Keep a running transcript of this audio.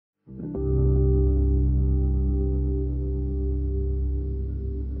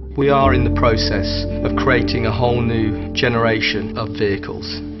We are in the process of creating a whole new generation of vehicles.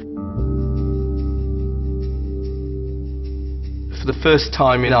 For the first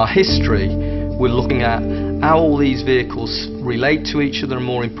time in our history, we're looking at how all these vehicles relate to each other, and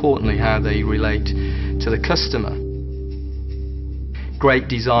more importantly, how they relate to the customer. Great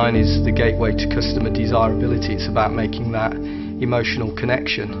design is the gateway to customer desirability. It's about making that emotional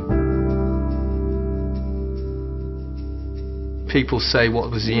connection. People say,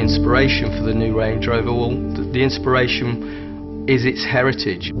 what was the inspiration for the new Range Rover? Well, the inspiration is its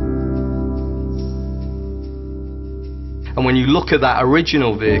heritage. And when you look at that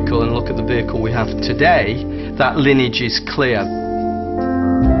original vehicle and look at the vehicle we have today, that lineage is clear.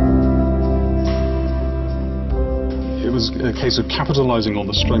 It was a case of capitalising on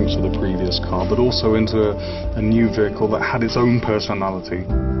the strengths of the previous car, but also into a new vehicle that had its own personality.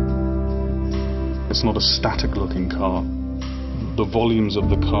 It's not a static looking car. The volumes of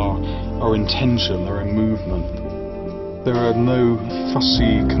the car are in tension, they're in movement. There are no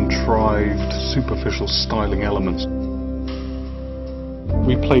fussy, contrived, superficial styling elements.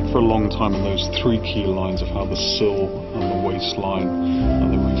 We played for a long time on those three key lines of how the sill and the waistline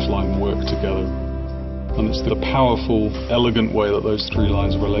and the roofline work together. And it's the powerful, elegant way that those three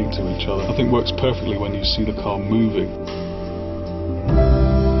lines relate to each other. I think works perfectly when you see the car moving.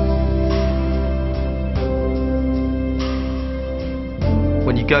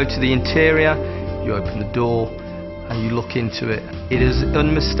 When you go to the interior, you open the door and you look into it. It is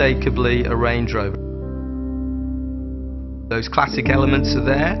unmistakably a Range Rover. Those classic elements are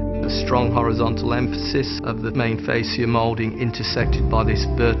there, the strong horizontal emphasis of the main fascia moulding intersected by this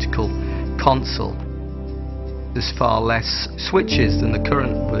vertical console. There's far less switches than the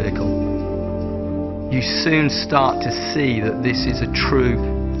current vehicle. You soon start to see that this is a true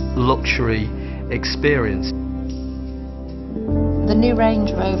luxury experience. The new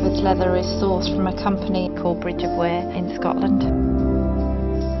Range Rover's leather is sourced from a company called Bridge of Wear in Scotland.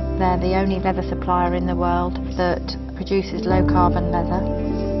 They're the only leather supplier in the world that produces low carbon leather.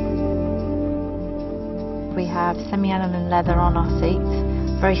 We have semi-aniline leather on our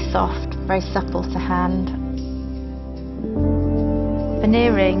seats, very soft, very supple to hand.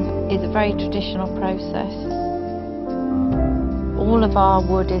 Veneering is a very traditional process. All of our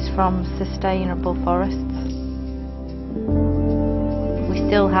wood is from sustainable forests. We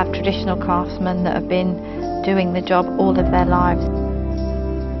still have traditional craftsmen that have been doing the job all of their lives.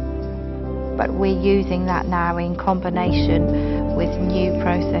 But we're using that now in combination with new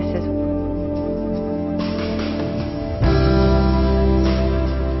processes.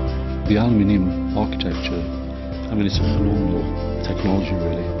 The aluminium architecture, I mean, it's a phenomenal technology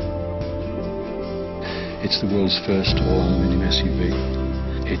really. It's the world's first all-aluminium SUV.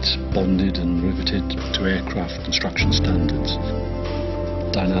 It's bonded and riveted to aircraft construction standards.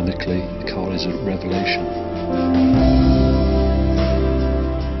 Dynamically, the car is a revelation.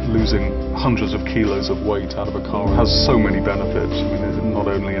 Losing hundreds of kilos of weight out of a car has so many benefits. I mean,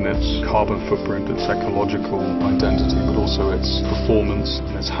 not only in its carbon footprint, its ecological identity, but also its performance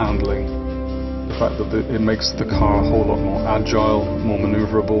and its handling. The fact that it makes the car a whole lot more agile, more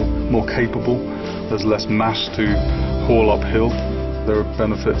manoeuvrable, more capable. There's less mass to haul uphill. There are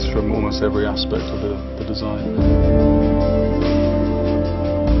benefits from almost every aspect of the design.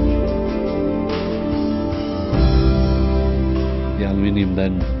 The aluminium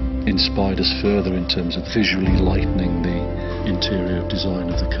then inspired us further in terms of visually lightening the interior design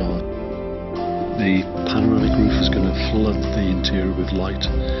of the car. The panoramic roof is going to flood the interior with light,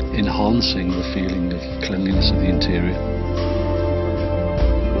 enhancing the feeling of cleanliness of the interior.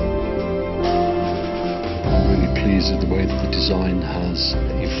 I'm really pleased with the way that the design has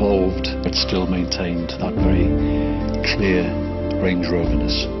evolved but still maintained that very clear Range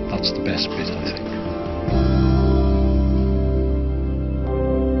Rover-ness. That's the best bit, I think.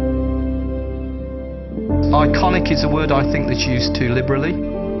 Iconic is a word I think that's used too liberally.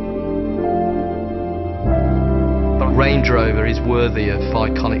 But Range Rover is worthy of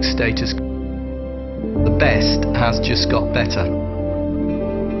iconic status. The best has just got better.